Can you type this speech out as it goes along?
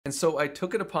And so I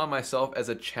took it upon myself as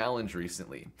a challenge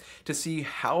recently to see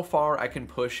how far I can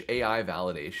push AI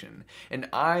validation. And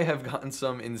I have gotten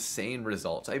some insane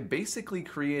results. I basically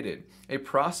created a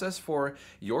process for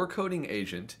your coding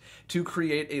agent to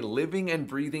create a living and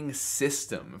breathing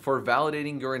system for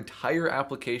validating your entire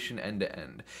application end to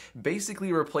end.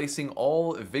 Basically replacing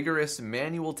all vigorous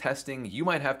manual testing you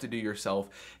might have to do yourself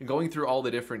and going through all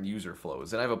the different user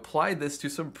flows. And I've applied this to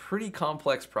some pretty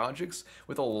complex projects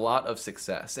with a lot of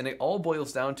success. And it all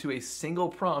boils down to a single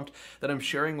prompt that I'm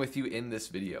sharing with you in this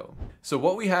video. So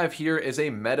what we have here is a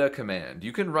meta command.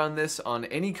 You can run this on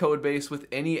any code base with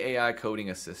any AI coding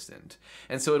assistant.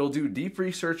 And so it'll do deep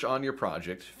research on your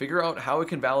project, figure out how it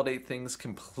can validate things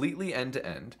completely end to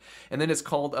end, and then it's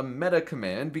called a meta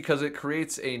command because it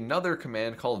creates another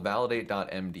command called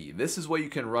validate.md. This is what you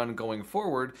can run going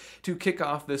forward to kick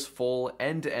off this full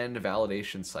end-to-end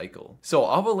validation cycle. So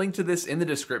I'll have a link to this in the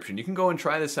description. You can go and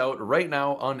try this out right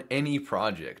now on any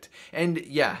project. And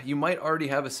yeah, you might already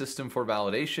have a system for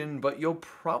validation, but you'll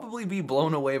probably be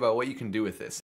blown away by what you can do with this.